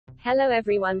Hello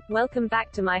everyone, welcome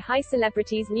back to my High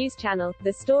Celebrities news channel.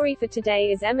 The story for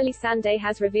today is Emeli Sandé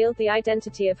has revealed the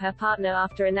identity of her partner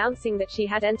after announcing that she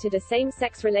had entered a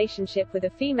same-sex relationship with a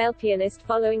female pianist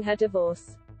following her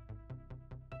divorce.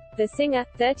 The singer,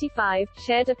 35,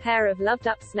 shared a pair of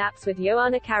loved-up snaps with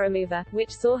Yoana Karemova, which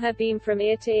saw her beam from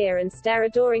ear to ear and stare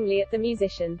adoringly at the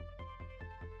musician.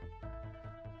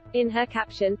 In her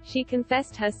caption, she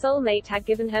confessed her soulmate had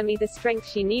given her the strength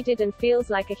she needed and feels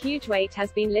like a huge weight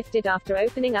has been lifted after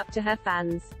opening up to her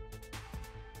fans.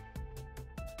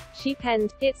 She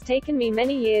penned, "It's taken me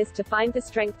many years to find the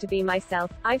strength to be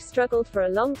myself. I've struggled for a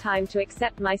long time to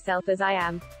accept myself as I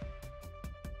am.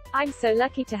 I'm so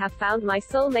lucky to have found my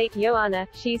soulmate Yoana,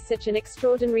 she's such an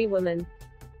extraordinary woman.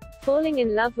 Falling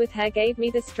in love with her gave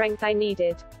me the strength I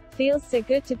needed. Feels so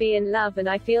good to be in love and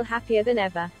I feel happier than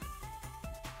ever.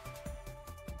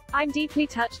 I'm deeply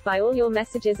touched by all your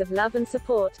messages of love and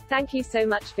support. Thank you so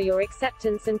much for your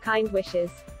acceptance and kind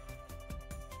wishes.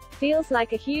 Feels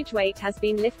like a huge weight has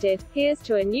been lifted. Here's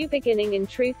to a new beginning in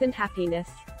truth and happiness.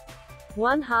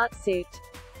 One heart suit."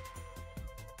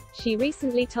 She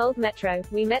recently told Metro,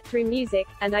 "We met through music,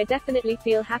 and I definitely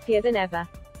feel happier than ever.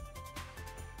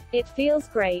 It feels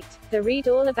great." The Read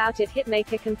All About It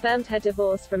hitmaker confirmed her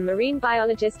divorce from marine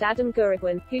biologist Adam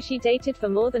Gurugwan, who she dated for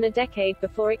more than a decade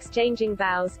before exchanging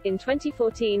vows, in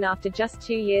 2014 after just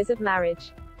 2 years of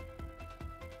marriage.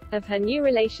 Of her new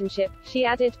relationship, she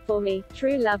added, "For me,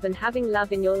 true love and having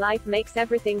love in your life makes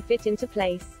everything fit into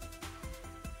place.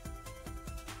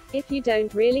 If you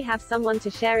don't really have someone to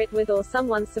share it with or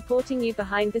someone supporting you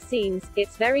behind the scenes,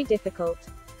 it's very difficult.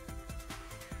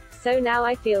 So now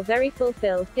I feel very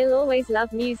fulfilled. He'll always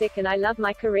love music and I love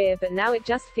my career, but now it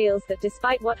just feels that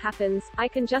despite what happens, I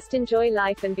can just enjoy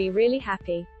life and be really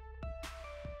happy."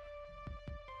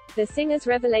 The singer's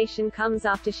revelation comes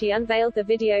after she unveiled the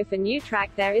video for new track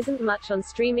There Isn't Much on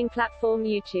streaming platform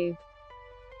YouTube.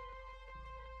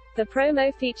 The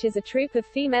promo features a troupe of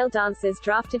female dancers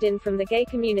drafted in from the gay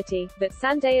community, but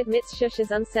Sandé admits Shush is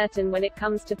uncertain when it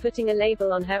comes to putting a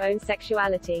label on her own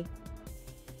sexuality.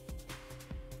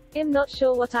 "I'm not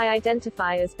sure what I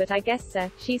identify as, but I guess so,"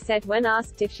 she said when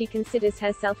asked if she considers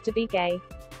herself to be gay.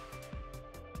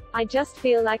 "I just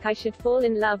feel like I should fall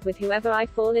in love with whoever I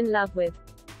fall in love with."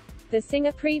 The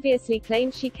singer previously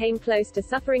claimed she came close to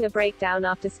suffering a breakdown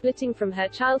after splitting from her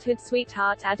childhood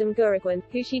sweetheart Adam Gurugwan,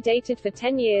 who she dated for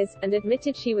 10 years, and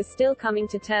admitted she was still coming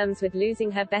to terms with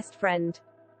losing her best friend.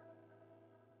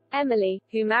 Emeli,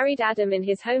 who married Adam in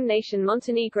his home nation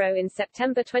Montenegro in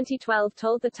September 2012,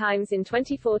 told The Times in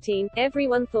 2014,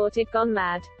 "Everyone thought I'd gone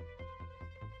mad.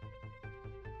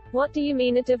 What do you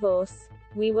mean a divorce?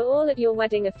 We were all at your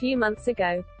wedding a few months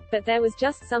ago. But there was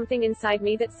just something inside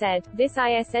me that said, this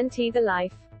isn't the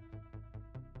life.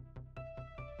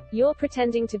 You're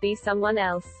pretending to be someone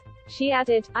else." She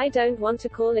added, "I don't want to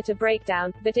call it a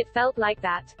breakdown, but it felt like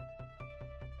that."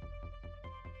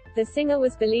 The singer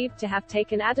was believed to have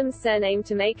taken Adam's surname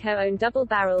to make her own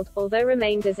double-barreled, although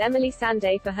remained as Emeli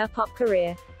Sandé for her pop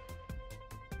career.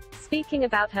 Speaking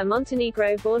about her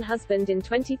Montenegro-born husband in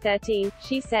 2013,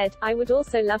 she said, "I would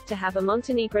also love to have a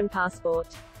Montenegrin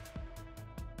passport.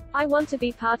 I want to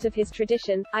be part of his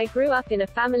tradition. I grew up in a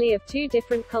family of 2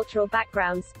 different cultural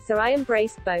backgrounds, so I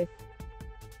embraced both.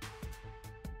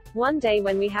 One day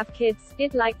when we have kids,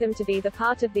 I'd like them to be the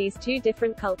part of these 2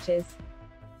 different cultures."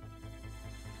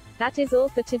 That is all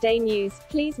for today news.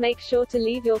 Please make sure to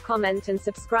leave your comment and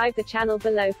subscribe the channel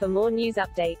below for more news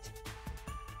update.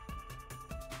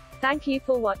 Thank you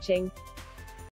for watching.